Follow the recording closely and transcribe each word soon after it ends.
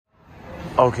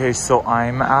Okay, so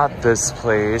I'm at this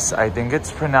place. I think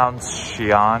it's pronounced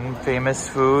XI'AN Famous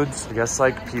Foods. I guess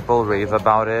like people rave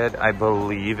about it. I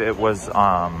believe it was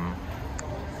on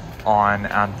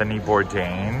Anthony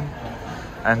Bourdain.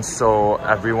 And so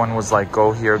everyone was like,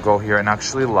 go here, go here. And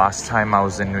actually last time I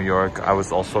was in New York, I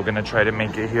was also gonna try to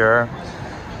make it here.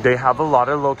 They have a lot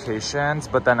of locations,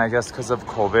 but then I guess because of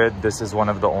COVID, this is one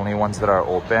of the only ones that are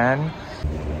open.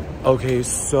 Okay,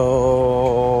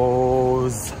 so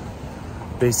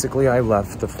basically I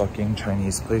left the fucking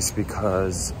Chinese place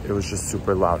because it was just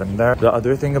super loud in there. The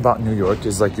other thing about New York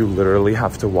is like you literally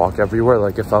have to walk everywhere.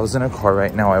 Like if I was in a car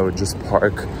right now, I would just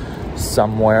park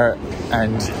somewhere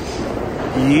and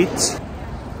eat.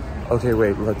 Okay,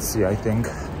 wait, let's see. I think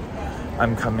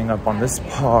I'm coming up on this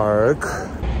park.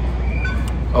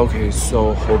 Okay,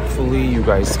 so hopefully you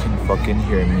guys can fucking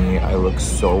hear me. I look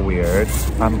so weird.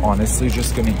 I'm honestly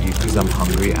just gonna eat because I'm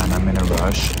hungry and I'm in a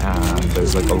rush and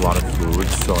there's like a lot of food,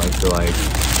 so I feel like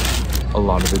a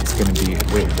lot of it's gonna be...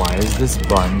 Wait, why is this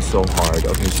bun so hard?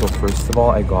 Okay, so first of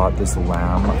all, I got this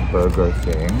lamb burger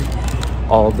thing.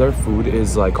 All of their food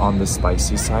is like on the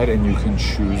spicy side and you can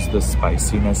choose the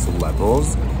spiciness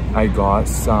levels. I got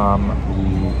some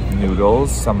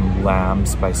noodles, some lamb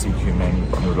spicy cumin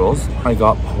noodles. I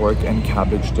got pork and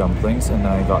cabbage dumplings, and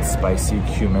then I got spicy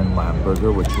cumin lamb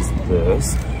burger, which is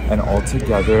this. And all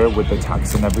together with the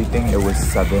tax and everything, it was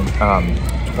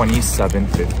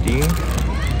 $27.50.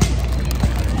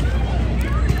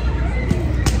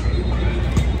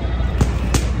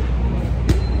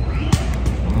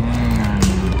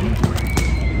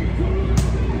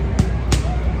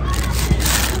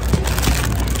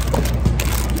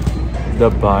 The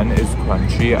bun is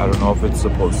crunchy. I don't know if it's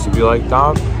supposed to be like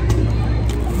that,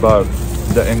 but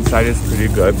the inside is pretty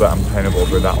good, but I'm kind of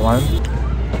over that one.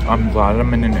 I'm glad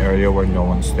I'm in an area where no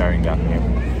one's staring at me.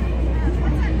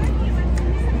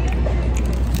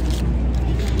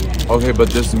 Okay, but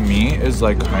this meat is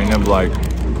like kind of like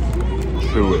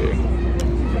chewy.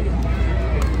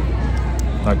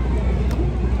 Like,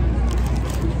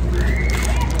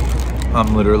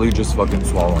 I'm literally just fucking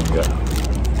swallowing it.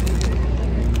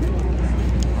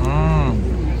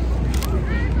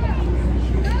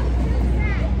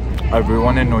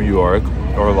 Everyone in New York,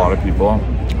 or a lot of people,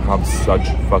 have such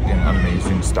fucking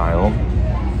amazing style.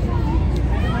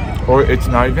 Or it's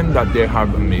not even that they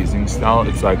have amazing style,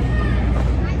 it's like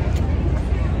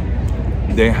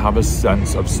they have a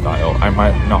sense of style. I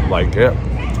might not like it,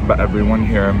 but everyone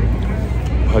here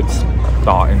puts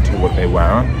thought into what they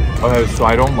wear. Okay, so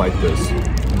I don't like this.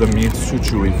 The meat's too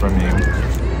chewy for me.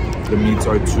 The meats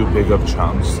are too big of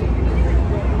chunks.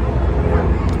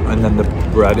 And then the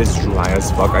bread is dry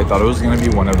as fuck. I thought it was gonna be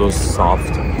one of those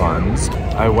soft buns.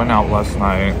 I went out last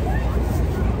night.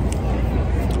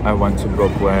 I went to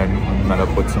Brooklyn and met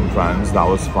up with some friends. That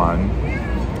was fun.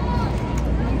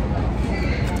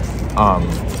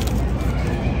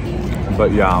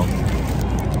 But yeah.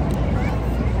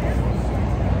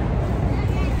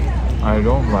 I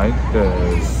don't like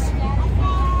this.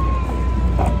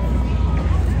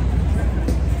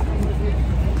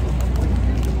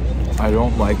 I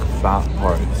don't like fat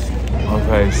parts.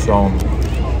 Okay, so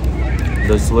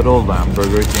this little lamb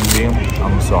burger thingy,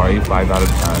 I'm sorry, 5 out of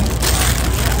 10.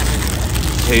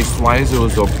 Taste-wise, it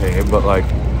was okay, but like,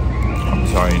 I'm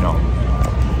sorry, no.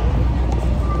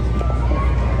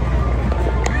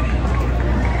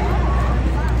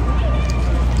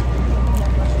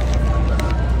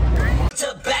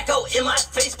 Tobacco in my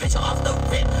face, bitch, off the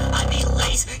rip. I need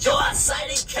lace. Yo, outside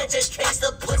and catch a case,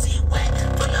 the pussy wet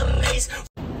from the maze.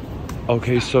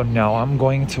 Okay, so now I'm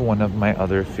going to one of my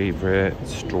other favorite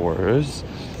stores,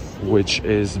 which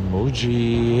is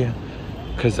MUJI,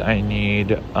 because I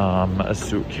need a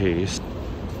suitcase.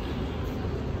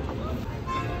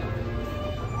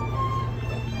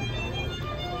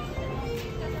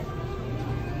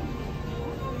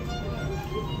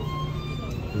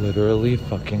 Literally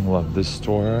fucking love this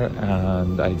store,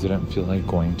 and I didn't feel like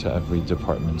going to every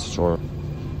department store.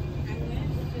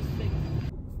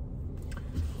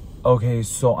 Okay,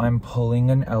 so I'm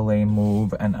pulling an LA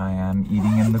move and I am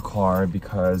eating in the car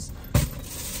because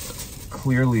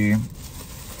clearly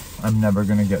I'm never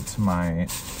gonna get to my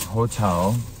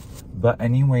hotel. But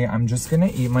anyway, I'm just gonna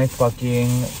eat my fucking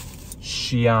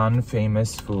XI'AN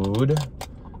Famous Food.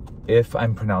 If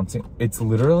I'm pronouncing, it's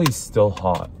literally still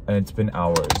hot and it's been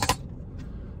hours.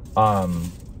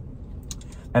 And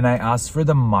I asked for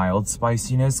the mild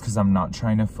spiciness because I'm not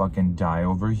trying to fucking die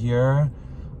over here.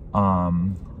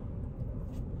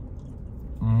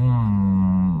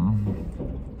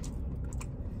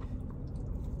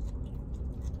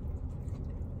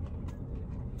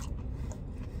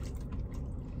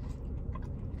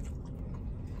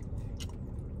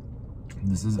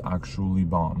 This is actually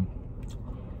bomb.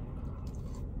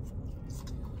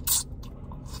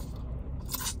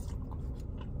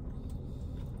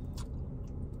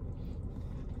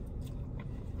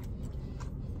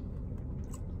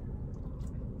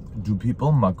 Do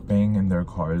people mukbang in their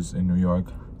cars in New York?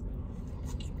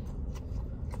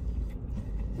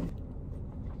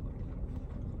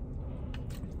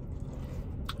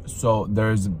 So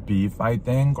there's beef, I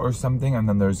think, or something, and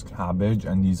then there's cabbage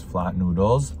and these flat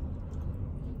noodles.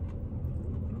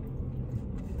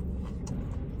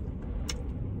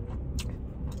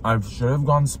 I should have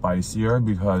gone spicier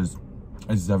because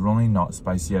it's definitely not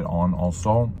spicy at all. And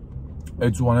also,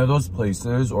 it's one of those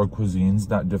places or cuisines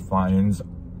that defines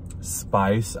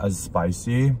spice as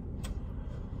spicy.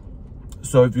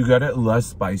 So if you get it less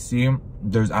spicy,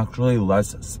 there's actually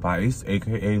less spice,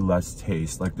 aka less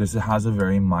taste. Like, this has a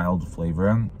very mild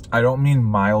flavor. I don't mean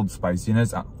mild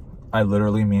spiciness, I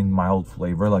literally mean mild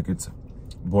flavor. Like, it's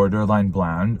borderline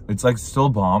bland. It's like still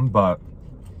bomb, but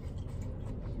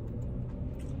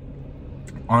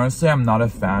honestly, I'm not a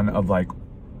fan of like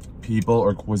people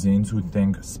or cuisines who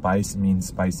think spice means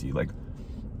spicy. Like,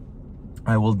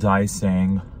 I will die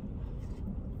saying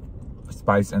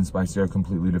spice and spicy are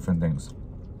completely different things.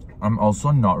 I'm also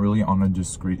not really on a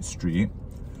discreet street,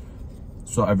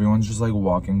 so everyone's just like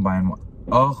walking by and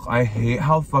ugh, I hate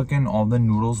how fucking all the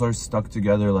noodles are stuck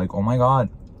together. Like, oh my god.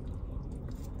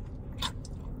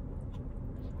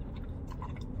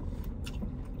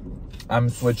 I'm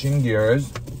switching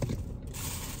gears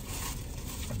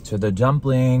to the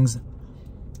dumplings.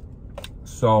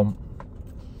 So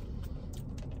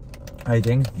I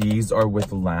think these are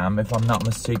with lamb, if I'm not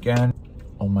mistaken.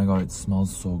 Oh my god, it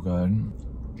smells so good.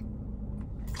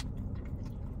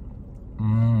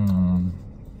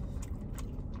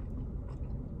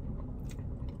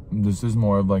 This is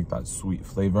more of like that sweet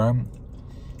flavor.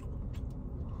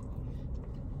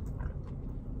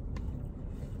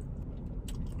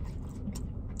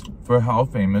 For how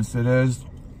famous it is,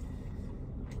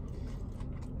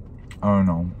 I don't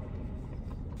know.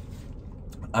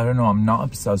 I'm not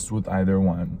obsessed with either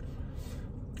one.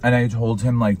 And I told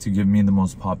him like to give me the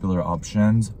most popular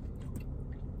options.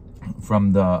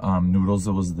 From the noodles,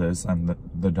 it was this, and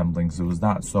the dumplings, it was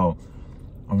that. So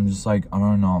I'm just like, I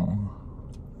don't know.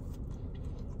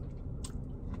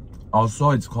 Also,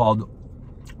 it's called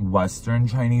Western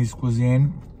Chinese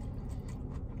cuisine.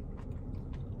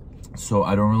 So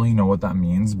I don't really know what that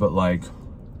means, but like,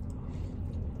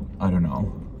 I don't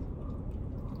know.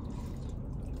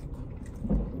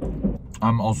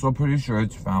 I'm also pretty sure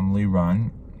it's family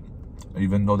run,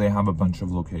 even though they have a bunch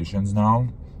of locations now.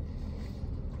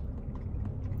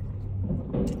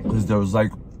 Because there was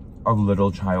like a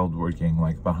little child working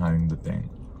like behind the thing.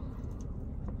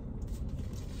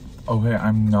 Okay,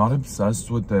 I'm not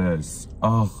obsessed with this.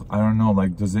 Ugh, I don't know,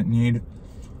 like, does it need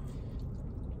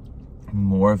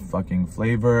more fucking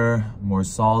flavor, more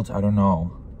salt? I don't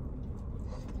know.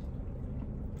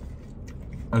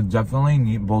 I definitely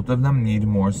need, both of them need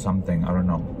more something, I don't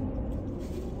know.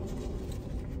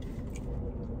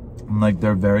 Like,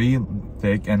 they're very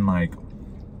thick and like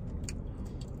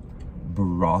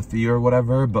brothy or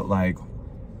whatever, but like,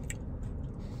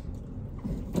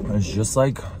 it's just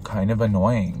like kind of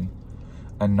annoying.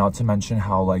 And not to mention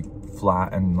how like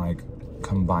flat and like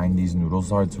combined these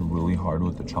noodles are. It's really hard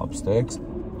with the chopsticks.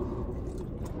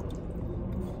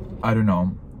 I don't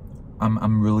know.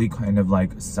 I'm really kind of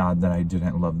like sad that I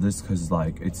didn't love this, because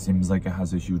like it seems like it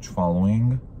has a huge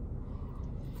following.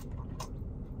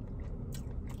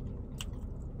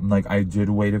 Like, I did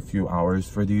wait a few hours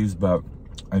for these, but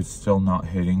it's still not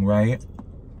hitting right.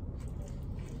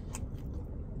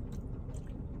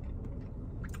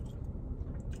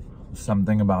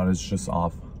 Something about it's just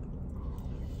off.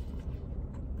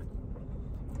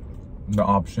 The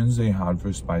options they had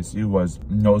for spicy was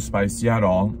no spicy at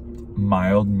all,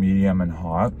 mild, medium, and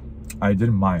hot. I did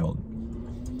mild.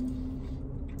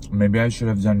 Maybe I should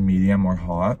have done medium or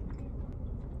hot.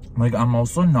 Like, I'm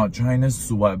also not trying to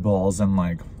sweat balls and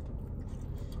like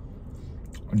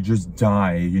just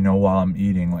die, you know, while I'm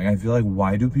eating. Like, I feel like,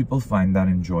 why do people find that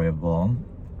enjoyable?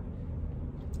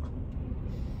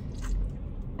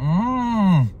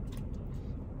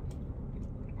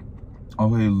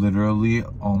 Okay, literally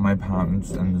all my pants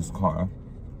in this car.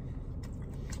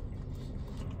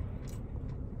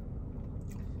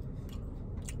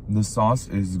 The sauce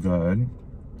is good.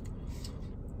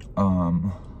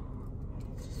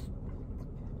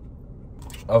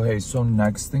 Okay, so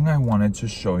next thing I wanted to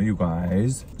show you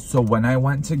guys. So when I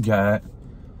went to get,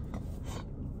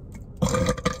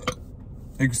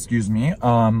 excuse me,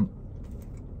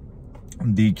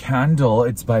 The candle,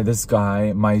 it's by this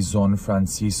guy, Maison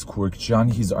Francis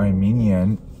Kurkcan. He's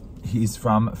Armenian. He's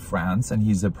from France and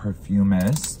he's a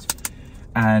perfumist.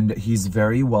 And he's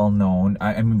very well known.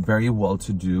 I mean, very well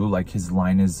to do. Like, his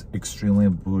line is extremely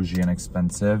bougie and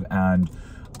expensive. And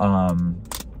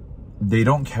they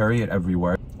don't carry it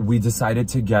everywhere. We decided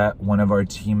to get one of our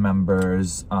team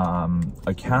members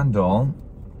a candle,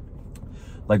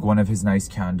 like one of his nice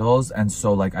candles. And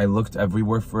so like I looked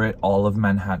everywhere for it. All of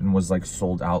Manhattan was like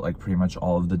sold out, like pretty much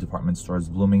all of the department stores,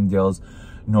 Bloomingdale's,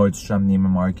 Nordstrom, Neiman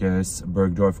Marcus,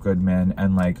 Bergdorf Goodman.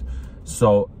 And like,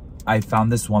 so I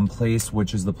found this one place,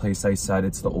 which is the place I said,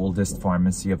 it's the oldest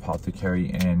pharmacy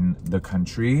apothecary in the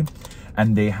country.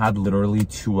 And they had literally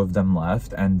 2 of them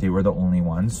left and they were the only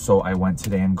ones. So I went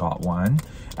today and got one.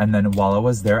 And then while I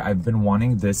was there, I've been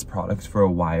wanting this product for a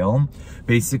while.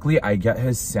 Basically, I get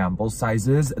his sample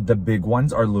sizes. The big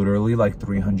ones are literally like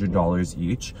 $300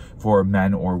 each for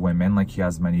men or women. Like, he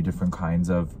has many different kinds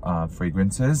of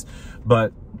fragrances.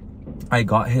 But I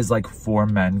got his like for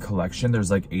men collection.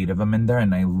 There's like 8 of them in there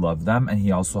and I love them. And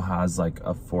he also has like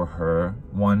a for her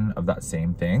one of that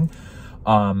same thing.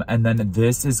 And then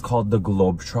this is called the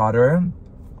Globetrotter.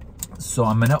 So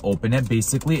I'm gonna open it.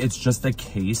 Basically, it's just a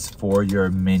case for your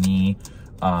mini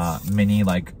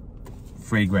like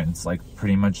fragrance, like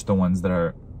pretty much the ones that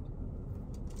are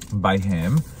by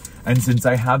him. And since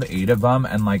I have 8 of them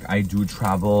and like I do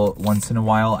travel once in a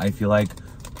while, I feel like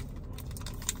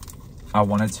I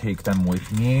want to take them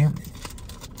with me.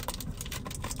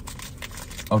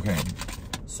 Okay,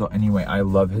 so anyway, I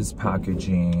love his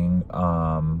packaging.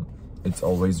 It's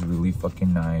always really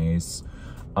fucking nice.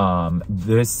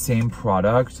 This same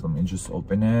product, let me just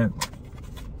open it.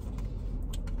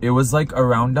 It was like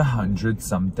around 100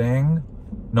 something.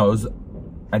 No, it was,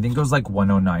 I think it was like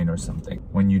 109 or something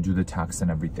when you do the tax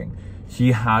and everything.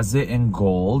 He has it in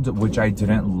gold, which I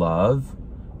didn't love.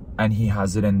 And he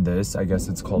has it in this, I guess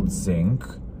it's called zinc.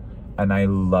 And I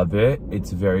love it.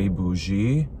 It's very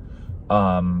bougie.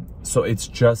 So it's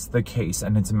just the case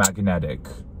and it's magnetic.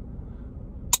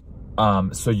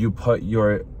 So you put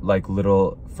your like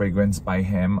little fragrance by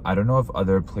him. I don't know if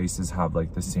other places have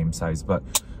like the same size, but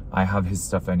I have his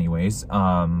stuff anyways.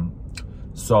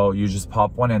 So you just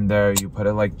pop one in there, you put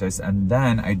it like this, and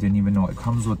then I didn't even know it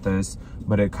comes with this,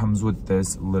 but it comes with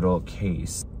this little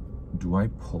case. Do I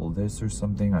pull this or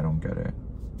something? I don't get it.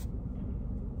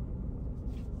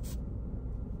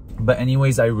 But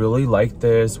anyways, I really like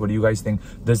this. What do you guys think?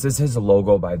 This is his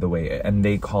logo, by the way, and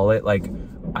they call it like,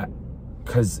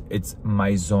 because it's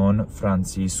Maison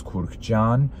Francis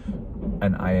Kurkcan,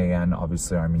 and IAN,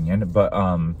 obviously Armenian, but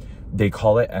they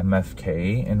call it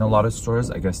MFK in a lot of stores,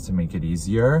 I guess, to make it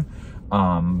easier.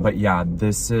 But yeah,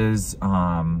 this is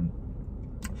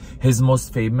his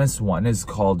most famous one is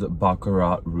called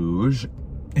Baccarat Rouge.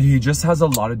 He just has a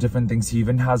lot of different things. He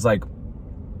even has like,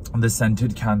 the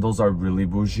scented candles are really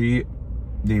bougie.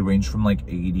 They range from like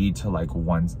 80 to like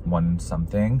one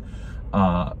something,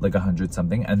 like 100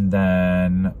 something. And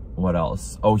then what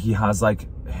else? Oh, he has like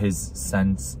his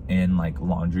scents in like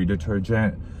laundry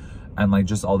detergent and like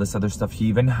just all this other stuff. He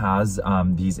even has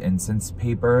these incense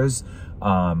papers,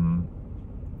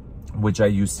 which I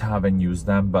used to have and use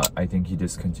them, but I think he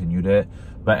discontinued it.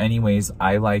 But anyways,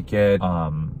 I like it.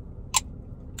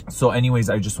 So anyways,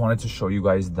 I just wanted to show you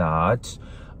guys that.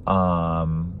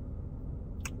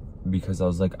 Because I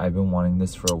was like, I've been wanting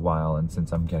this for a while, and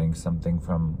since I'm getting something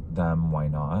from them, why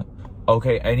not?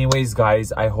 Okay, anyways,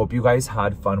 guys, I hope you guys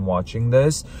had fun watching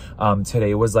this.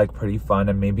 Today was like pretty fun,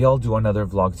 and maybe I'll do another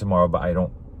vlog tomorrow, but I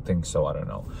don't think so. I don't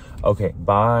know. Okay,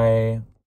 bye.